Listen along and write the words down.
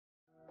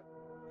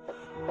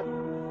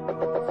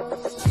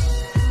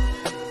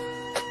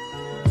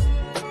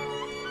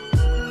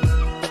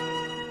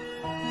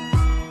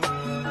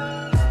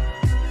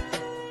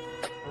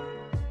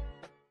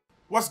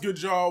What's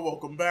good, y'all?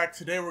 Welcome back.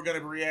 Today we're going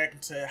to be reacting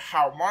to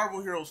how Marvel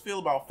heroes feel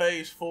about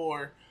Phase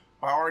 4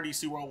 by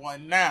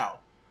RDCworld1. Now,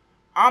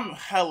 I'm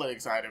hella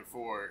excited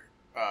for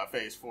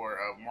Phase 4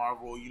 of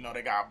Marvel. You know,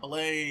 they got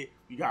Blade,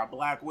 we got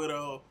Black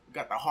Widow, we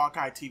got the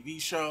Hawkeye TV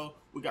show,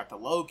 we got the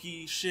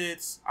Loki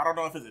shits. I don't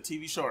know if it's a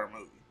TV show or a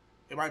movie.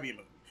 It might be a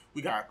movie.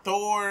 We got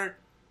Thor.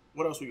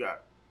 What else we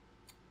got?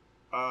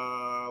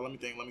 Let me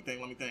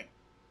think.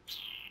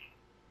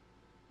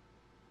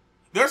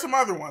 There's some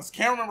other ones.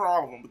 Can't remember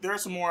all of them, but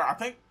there's some more. I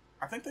think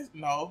they,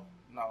 no,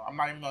 I'm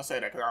not even going to say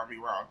that because I'll be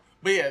wrong.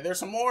 But yeah, there's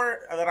some more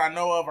that I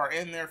know of are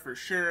in there for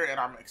sure, and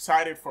I'm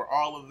excited for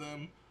all of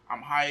them.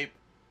 I'm hype.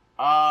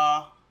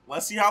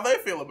 Let's see how they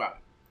feel about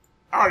it.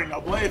 I already know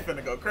Blade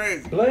finna go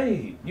crazy.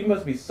 Blade, you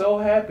must be so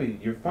happy.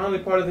 You're finally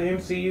part of the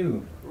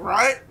MCU.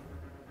 Right?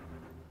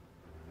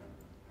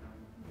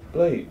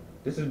 Blade,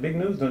 this is big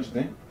news, don't you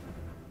think?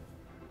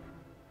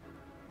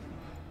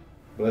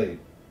 Blade.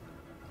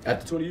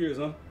 After 20 years,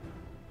 huh?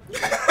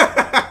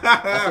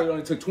 I said it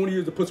only took 20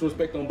 years to put some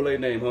respect on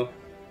Blade's name, huh?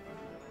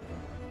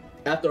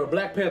 After a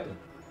Black Panther.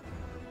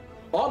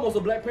 Almost a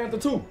Black Panther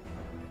 2.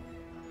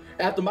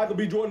 After Michael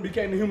B. Jordan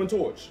became the Human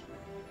Torch.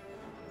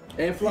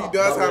 And flopped.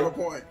 He does have a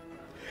point.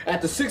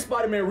 After 6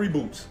 Spider-Man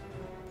reboots.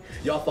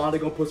 Y'all finally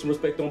gonna put some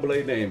respect on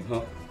Blade's name,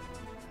 huh?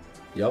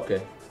 Yeah,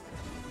 okay.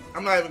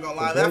 I'm not even gonna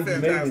lie, that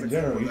fantastic. You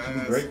should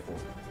be grateful.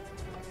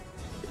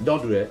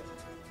 Don't do that.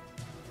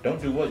 Don't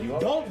do what you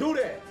are. Don't do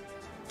that.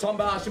 Talking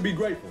about I should be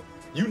grateful.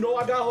 You know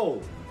I got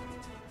hold.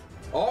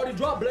 I already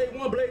dropped Blade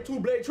 1, Blade 2,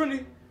 Blade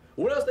Trinity.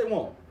 What else they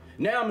want?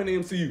 Now I'm in the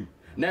MCU.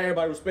 Now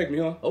everybody respect me,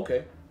 huh?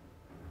 Okay.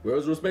 Where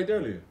was the respect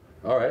earlier?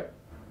 All right.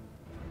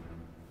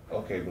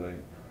 Okay,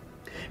 Blade.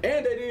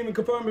 And they didn't even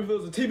confirm if it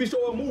was a TV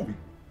show or a movie.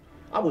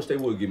 I wish they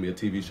would give me a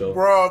TV show.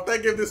 Bro, if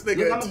they give this nigga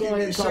Look, a I'm gonna go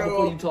ahead and talk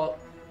before you talk.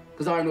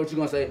 Because I already know what you're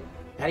going to say.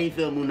 How do you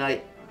feel, Moon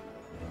Knight?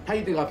 How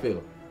you think I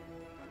feel?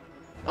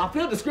 I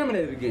feel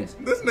discriminated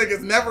against. This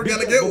nigga's never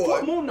gonna get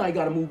before one. Moon Knight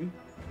got a movie,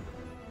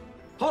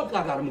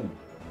 Hawkeye got a movie.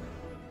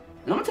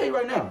 And I'm gonna tell you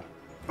right now,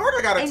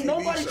 Hawkeye got a ain't TV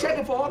nobody show.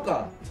 checking for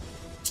Hawkeye.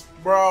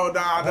 Bro,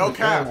 nah, no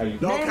cap. No Name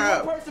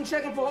cap. one person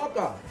checking for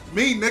Hawkeye.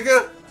 Me,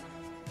 nigga.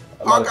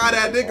 Hawkeye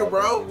that nigga,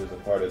 bro. He was a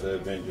part of the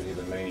Avengers. He's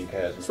the main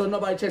cast. So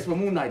nobody checks for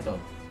Moon Knight, though?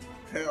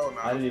 Hell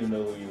no. I didn't even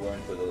know who you were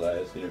until the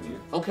last interview.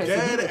 Okay,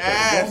 Dead so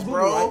ass,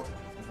 bro. Right?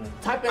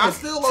 Type in I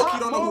still low-key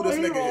don't know who this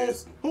nigga heroes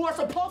is. Who are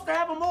supposed to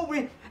have a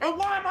movie, and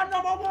why am I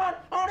 #1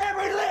 on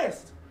every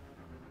list?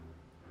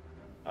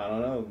 I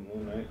don't know,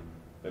 Moon Knight.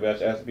 Maybe I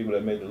should ask the people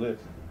that made the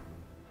list.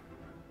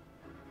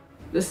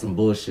 This some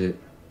bullshit.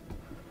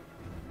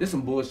 This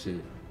some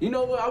bullshit. You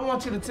know what I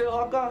want you to tell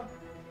Hawkeye?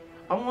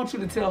 I want you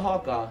to tell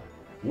Hawkeye,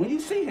 when you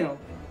see him,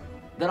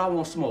 that I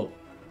won't smoke.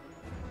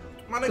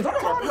 My nigga, you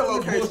got a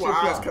pillowcase with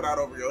eyes cut out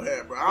over your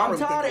head, bro. I'm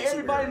tired of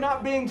everybody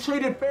not being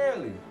treated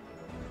fairly.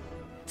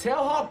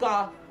 Tell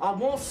Hawkeye I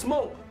won't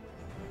smoke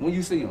when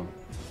you see him.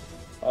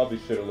 I'll be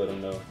sure to let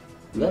him know.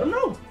 Let him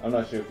know. I'm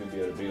not sure if he'll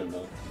be able to beat him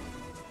though.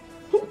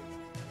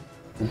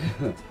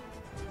 I'm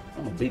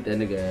gonna beat that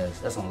nigga ass.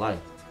 That's on life.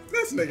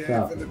 This nigga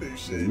ain't finna do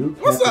shit. New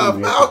What's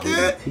up, Falcon?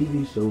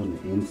 TV show in the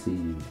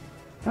MCU.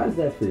 How does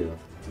that feel?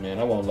 Man,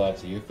 I won't lie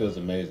to you. It feels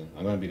amazing.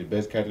 I'm gonna be the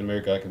best Captain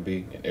America I can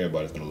be, and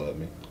everybody's gonna love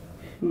me.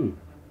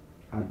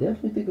 I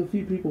definitely think a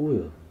few people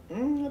will.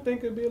 I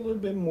think it'll be a little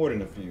bit more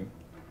than a few.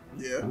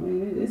 Yeah. I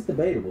mean, it's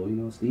debatable. You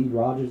know, Steve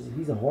Rogers,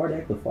 he's a hard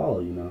act to follow,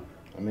 you know.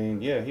 I mean,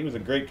 yeah, he was a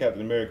great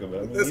Captain America, but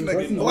I mean, This he nigga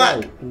was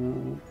black.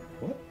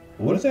 what?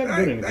 What does that have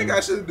to do with That anything? guy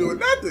shouldn't do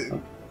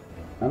nothing.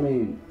 I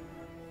mean,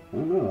 I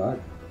don't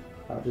know.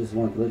 I just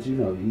want to let you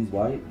know, he's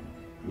white,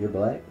 you're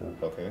black.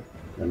 Okay.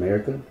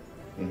 America.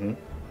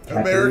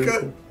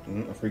 America?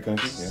 A free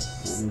country, yeah.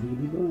 I mean, he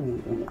be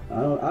doing. I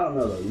don't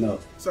know though. You know.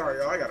 Sorry,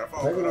 y'all. I got a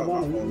phone cut President off my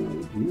Obama,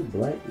 phone. he was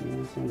black. You know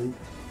what I'm saying?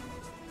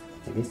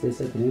 I guess they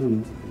said to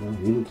him, you know,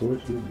 Human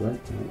Torch, he was black.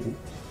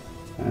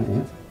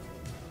 Yeah.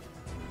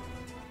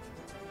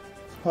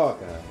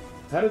 Hawkeye,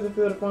 how does it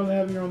feel to finally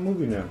have your own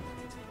movie now?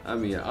 I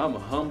mean, I'm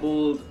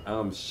humbled,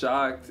 I'm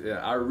shocked,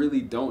 I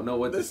really don't know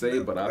what to say,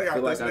 but I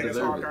feel like I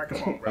deserve it.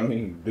 Come on, bro. I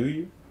mean, do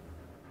you?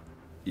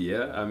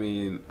 Yeah, I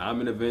mean,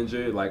 I'm an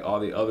Avenger, like all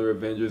the other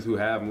Avengers who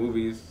have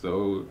movies,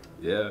 so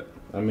yeah.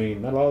 I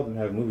mean, not all of them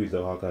have movies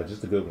though, Hawkeye,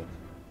 just the good ones.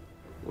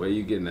 Where are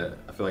you getting at?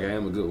 I feel like I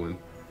am a good one.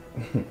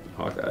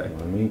 Hawkeye.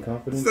 I mean,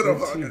 confidence. Sit up,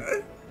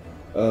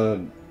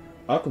 Hawkeye.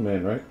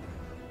 Aquaman, right?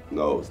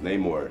 No, it's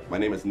Namor. My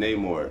name is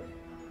Namor.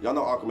 Y'all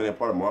know Aquaman is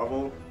part of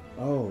Marvel?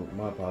 Oh,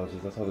 my apologies.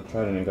 That's how the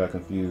Trident name got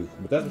confused.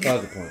 But that's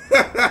besides the point.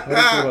 How do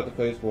you feel about the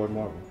Phase 4 of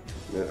Marvel?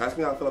 Man, ask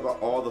me how I feel about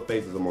all the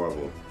phases of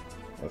Marvel.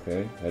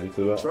 Okay, how do you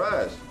feel about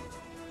Trash.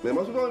 Man,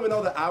 most people don't even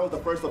know that I was the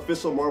first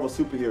official Marvel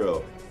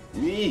superhero.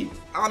 Me.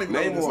 I don't even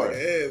know who this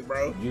nigga is,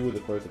 bro. You were the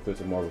first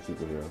official Marvel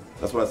superhero.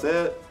 That's what I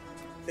said? So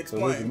where's the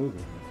Explain.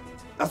 movie?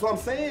 That's what I'm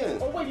saying.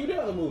 Oh wait, you did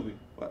have a movie.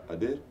 What, I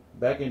did?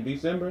 Back in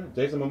December,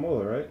 Jason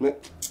Momoa, right? Man,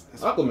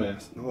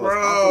 Aquaman. no, Bro.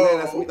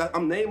 Aquaman, that's me.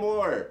 I'm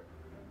Namor.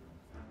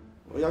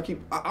 Well, y'all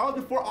keep... I was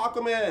before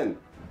Aquaman.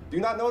 Do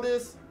you not know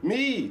this?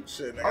 Me.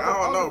 Shit, nigga,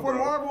 I don't know, before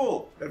bro.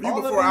 Marvel. If you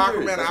All before Avengers, Aquaman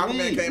and that's Aquaman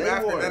me, came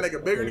after, Namor. and that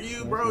nigga bigger than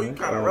you, bro, you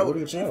kind of What are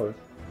your relevant.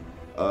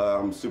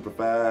 powers? I'm super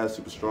fast,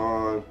 super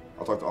strong.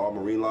 I talk to all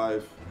marine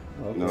life.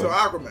 Okay. No. So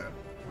Aquaman.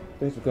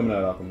 Thanks for coming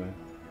out, Aquaman.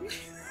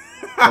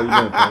 How you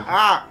doing,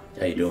 Prince?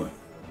 How you doing?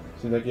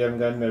 Seems like you haven't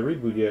gotten that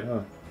reboot yet, huh?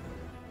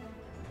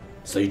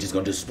 So you just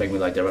gonna disrespect me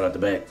like that right out the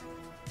back?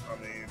 I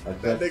mean,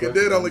 Like that that nigga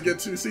did only get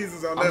 2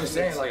 seasons on Netflix. I'm just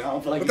saying, like, I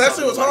don't feel like But you that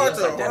talking shit was about hard, us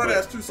though. like that, Hard but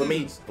ass 2 For me,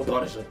 seasons. for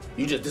Punisher,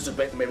 you just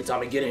disrespect him every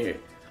time I get in here.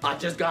 I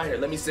just got here.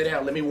 Let me sit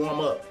down. Let me warm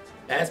up.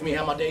 Ask me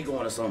how my day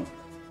going or something.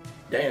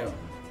 Damn.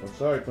 I'm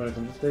sorry, Prince.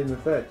 I'm just stating the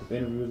fact. This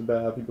interview is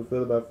about how people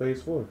feel about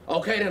Phase 4.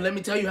 Okay, then let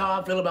me tell you how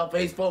I feel about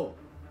Phase 4.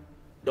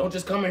 Don't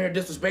just come in here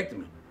disrespecting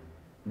me.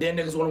 Then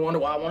niggas wanna wonder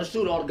why I wanna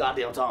shoot all the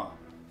goddamn time.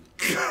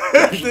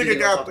 Nigga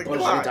got the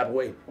Punisher any Glock. type of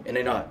way, and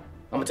they not.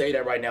 I'm gonna tell you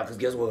that right now, cause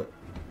guess what?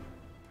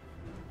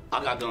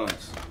 I got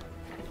guns.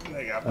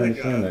 Nigga got I big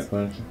understand guns. that,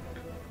 Punisher.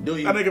 Do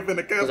you? That nigga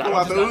finna Cause I pull don't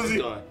out just the got this Uzi.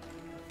 gun.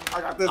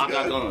 I got this I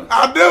got gun. guns.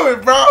 I'll do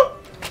it, bro.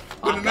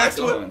 In I the got next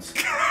one. guns.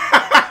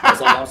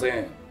 That's all I'm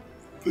saying.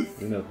 You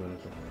know,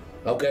 Punisher.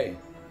 Okay,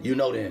 you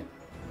know then.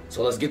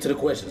 So let's get to the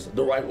questions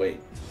the right way.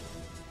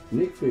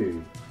 Nick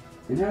Fury.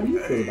 And how do you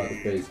feel about the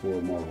Phase 4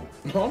 of Marvel?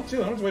 No, I'm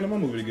chilling. I'm just waiting on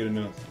my movie to get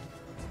announced.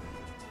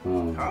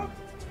 Huh?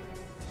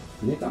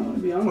 Nick, I'm gonna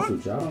be honest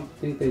with you. I don't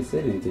think they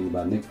said anything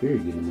about Nick Fury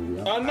getting a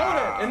movie. I know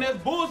that, and that's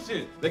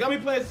bullshit. They got me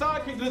playing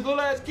sidekick to this little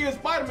ass kid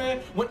Spider-Man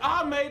when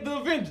I made the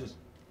Avengers.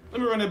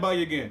 Let me run that by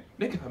you again.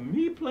 They got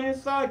me playing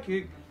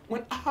sidekick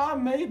when I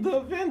made the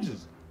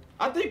Avengers.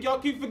 I think y'all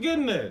keep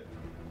forgetting that.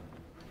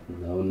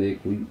 No,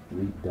 Nick, we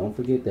don't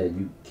forget that.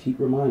 You keep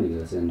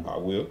reminding us, and I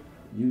will.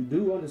 you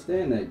do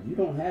understand that you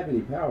don't have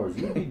any powers.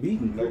 You'll be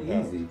beaten No pretty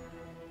powers. easy.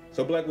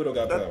 So Black Widow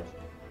got powers.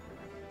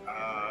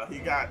 He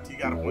got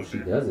a No, push she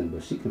it. doesn't,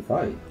 but she can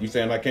fight. You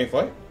saying I can't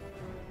fight?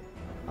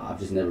 I've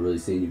just never really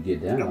seen you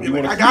get down. Be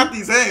like, I got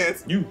these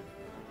hands. You.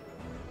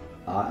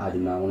 I do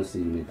not want to see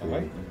you, Nick I Fury.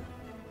 like you.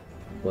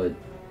 But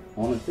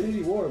on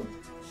Infinity War,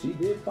 she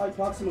did fight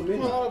Proxima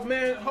Midnight. Oh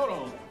man, hold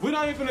on. We're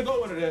not even finna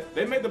go into that.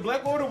 They made the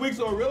Black Order weak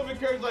so irrelevant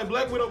characters like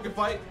Black Widow can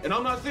fight, and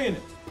I'm not seeing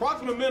it.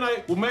 Proxima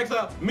Midnight will max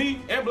out me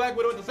and Black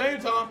Widow at the same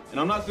time, and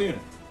I'm not seeing it.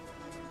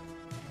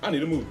 I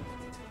need a movie.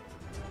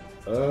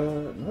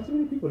 Not too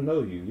many people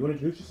know you. You want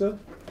to introduce yourself?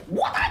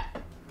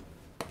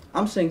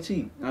 I'm Shang-Chi,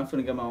 and I'm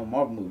finna get my own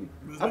Marvel movie.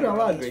 I've done a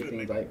lot of great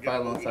things, like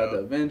fight alongside the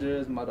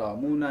Avengers, my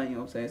dog Moon Knight, you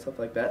know what I'm saying, stuff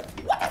like that.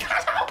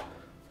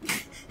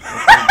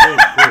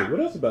 What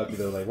else about you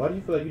though? Like, why do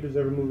you feel like you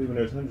deserve a movie when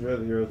there's hundreds of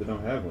other heroes that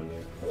don't have one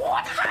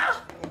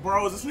yet?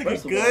 Bro, is this nigga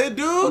First of all, good, I'm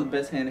the dude?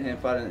 best hand-to-hand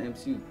fighter in the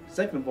MCU.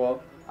 Second of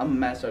all, I'm a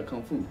master at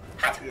Kung Fu.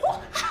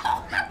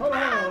 Hold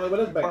on, but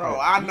let's back Bro, up.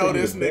 I You know said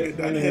this you're the nigga best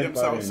done hit hand-to-hand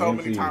fighter himself in so the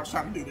many MCU. times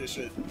trying to do this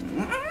shit.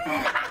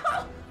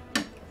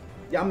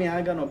 Yeah, I mean, I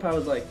ain't got no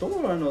powers like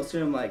Thor or no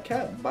serum like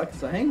Cap, but I can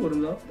still hang with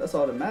him though. That's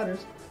all that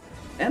matters.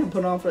 And I'm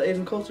putting on for the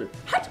Asian culture.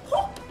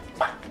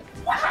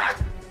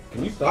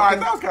 Can you stop? Alright,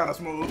 that? that was kind of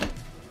smooth.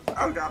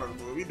 That was kind of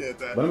smooth. He did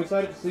that. But I'm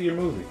excited to see your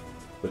movie.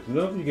 But you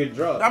know if you get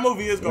dropped, That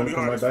movie is we're gonna be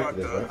come hard as right back fuck,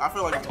 to this, though. right? I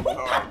feel like it's gonna be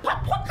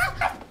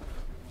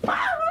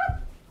hard.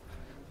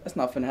 That's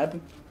not finna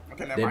happen.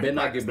 Okay, never They mind. better He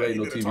not get practiced that. Blade He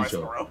no did it TV twice in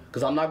a show. row.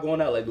 Cause I'm not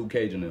going out like Luke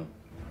Cage and them.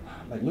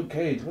 Like Luke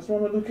Cage. What's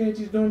wrong with Luke Cage?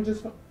 He's doing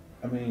just fine.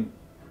 I mean,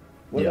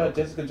 what Yeah. about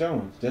Jessica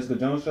Jones? Jessica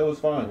Jones show is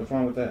fine. What's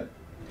wrong with that?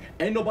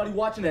 Ain't nobody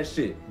watching that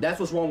shit. That's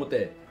what's wrong with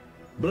that.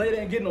 Blade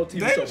ain't getting no TV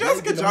Didn't show. Blade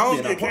Jessica getting a movie, Jones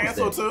and I get promise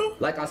canceled, that. too?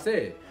 Like I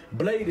said,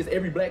 Blade is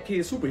every black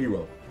kid's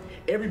superhero.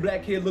 Every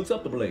black kid looks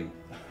up to Blade.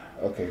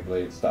 Okay,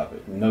 Blade, stop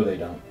it. No, they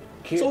don't.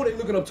 Kid, So who they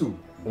looking up to?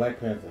 Black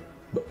Panther.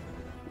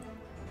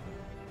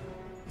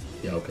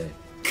 Yeah, okay.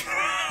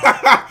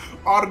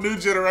 All the new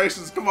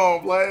generations, come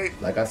on, Blade.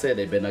 Like I said,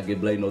 they better not get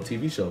Blade no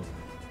TV show.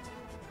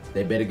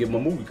 They better give him a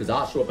movie, because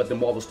I'll show up at the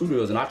Marvel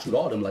Studios and I'll shoot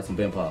all them like some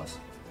vampires.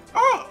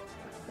 Oh,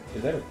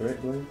 Is that a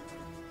threat, Blade?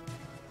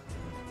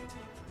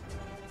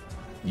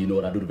 You know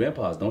what I do to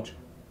vampires, don't you?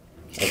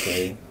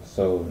 Okay,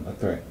 so a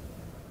threat.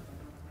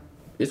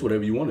 It's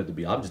whatever you want it to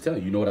be. I'm just telling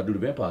you, you know what I do to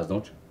vampires,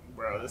 don't you?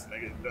 bro, this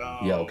nigga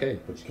dumb. Yeah, okay.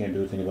 But you can't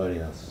do it to anybody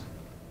else.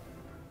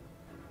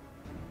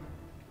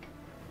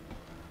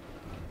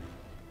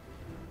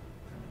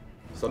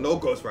 So no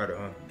Ghost Rider,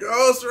 huh?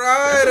 Ghost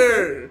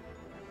Rider.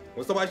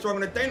 When somebody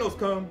stronger than Thanos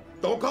come,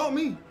 don't call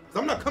me.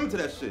 Cause I'm not coming to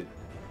that shit.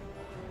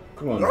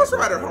 Come on, Ghost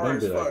man, Rider don't hard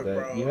be as like fuck, that.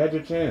 bro. You had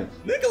your chance.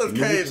 Nicolas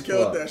Your movie Cage just killed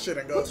flopped. that shit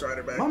in Ghost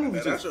Rider back My then. movie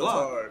That just shit was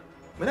flopped. hard.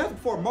 Man, that's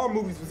before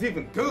Marvel movies was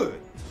even good.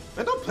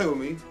 Man, don't play with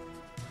me.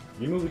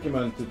 Your movie came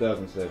out in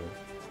 2007.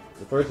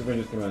 The first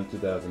Avengers came out in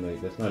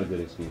 2008. That's not a good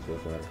excuse,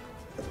 Ghost Rider.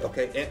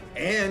 Okay,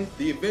 and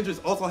the Avengers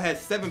also had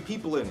 7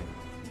 people in it.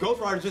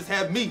 Ghost Rider just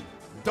had me,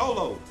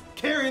 Dolo,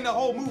 carrying the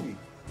whole movie.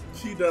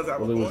 She does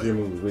have Well, a it was point. your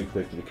movie. We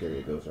expect you to carry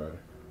a Ghost Rider.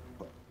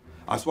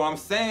 That's what I'm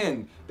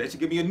saying. They should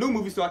give me a new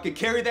movie so I can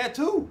carry that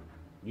too.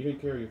 You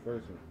didn't carry your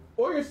first one.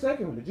 Or your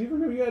second one. Did you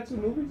remember you had 2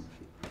 movies?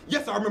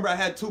 Yes, I remember I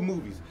had 2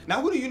 movies.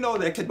 Now, who do you know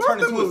that can Both turn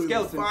them into a movies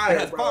skeleton was fire,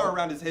 that has bro. fire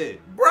around his head?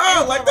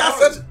 Bro, like that's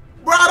such.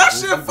 Bro, that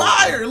shit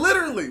fire,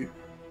 literally.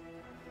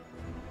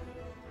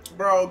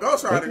 Bro,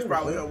 Ghost Rider's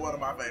probably one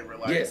of my favorite.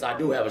 Like, yes, I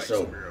do have a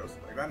show. Superheroes.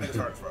 Like, that nigga's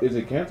hard as fuck. Is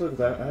it canceled?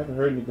 Because I haven't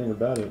heard anything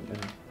about it.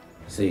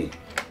 See,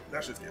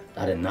 that shit's canceled.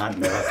 I did not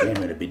know I came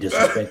here to be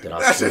disrespected.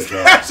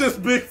 That's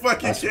just big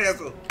fucking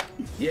canceled.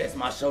 Yes,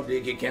 my show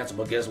did get canceled,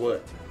 but guess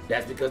what?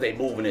 That's because they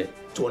moving it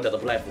to another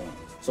platform.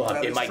 So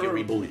it might get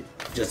rebooted.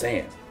 Just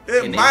saying.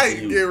 It might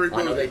get rebooted.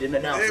 I know they didn't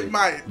announce it. It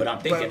might. But I'm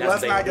thinking that's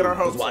let's what not they get our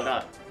do. hopes Why up.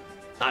 not?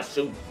 I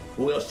shoot.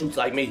 Who else shoots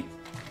like me?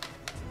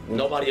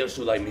 Nobody else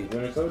shoot like me.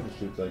 Winter Soldier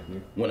shoots like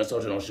you. Winter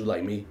Soldier don't shoot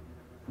like me.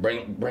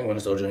 Bring Winter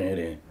Soldier in here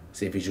then.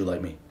 See if he shoot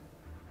like me.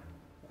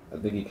 I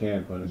think he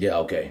can, Punisher. Yeah,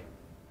 okay.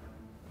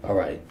 All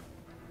right.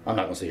 I'm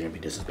not gonna sit here and be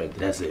disrespected.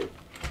 That's it.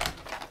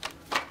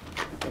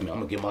 I mean, I'm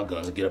gonna get my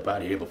guns and get up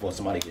out of here before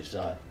somebody gets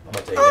shot. I'm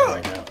gonna tell you that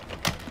right now.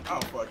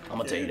 I'm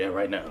gonna tell you that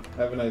right now.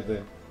 Have a nice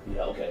day.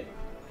 Yeah, okay.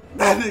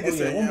 That nigga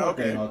said, yeah,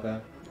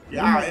 okay.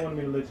 Yeah, he wanted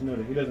me to let you know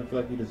that he doesn't feel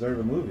like he deserves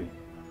a movie.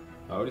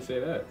 How would he say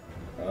that?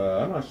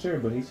 I'm not sure,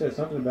 but he said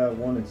something about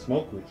wanting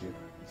smoke with you.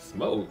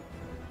 Smoke?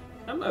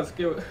 I'm not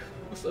scared.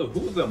 So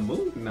who's a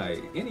Moon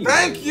Knight? Anyway?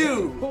 Thank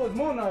you! Who is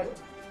Moon Knight?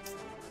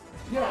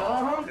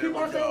 Yeah, keep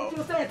on saying what you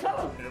were saying. Tell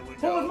him.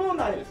 Who is Moon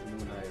Knight? It's Moon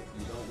Knight.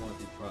 You don't want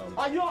these problems.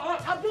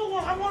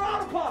 I want all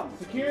the problems.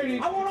 Security.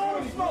 I want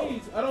all the smoke.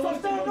 Please. I don't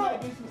want to see Moon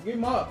Knight get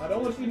him up. I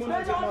don't want to see Moon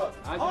Knight get him up.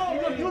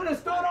 Oh, you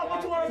just start off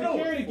what you want to do.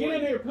 Security, get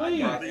in here,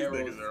 please. These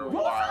niggas are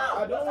wild.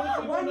 I don't want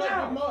to see Moon Knight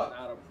get him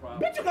up.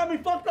 Bitch, you got me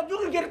fucked up. You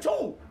can get it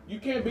too. You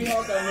can't be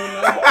Hawkeye,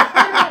 Moon Knight.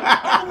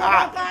 I'm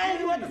Hawkeye and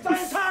you at the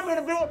same time in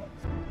the building.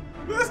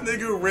 This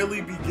nigga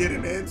really be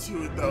getting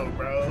into it though,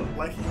 bro.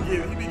 Like he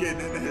be getting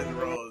into his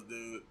roles,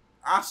 dude.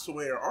 I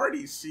swear,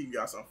 RDC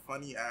got some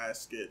funny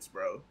ass skits,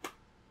 bro.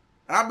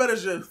 And I bet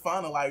it's just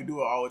fun to like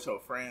do it all with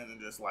your friends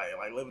and just like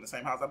live in the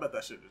same house. I bet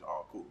that shit is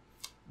all cool.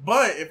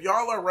 But if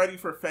y'all are ready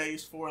for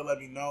Phase 4, let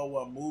me know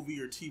what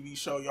movie or TV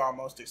show y'all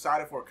most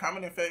excited for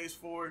coming in Phase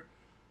 4.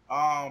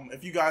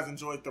 If you guys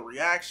enjoyed the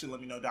reaction,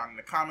 let me know down in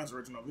the comments.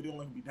 Original video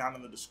link will be down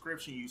in the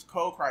description. Use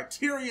code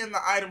Criterion in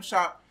the item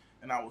shop.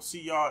 And I will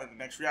see y'all in the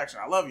next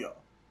reaction. I love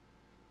y'all.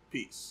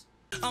 Peace.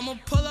 I'ma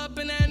pull up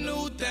in that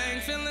new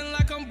thing, feeling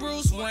like I'm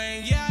Bruce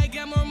Wayne. Yeah, I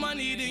got more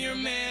money than your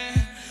man.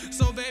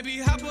 So baby,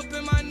 hop up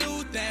in my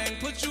new thing,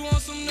 put you on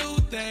some new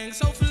things.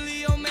 Hopefully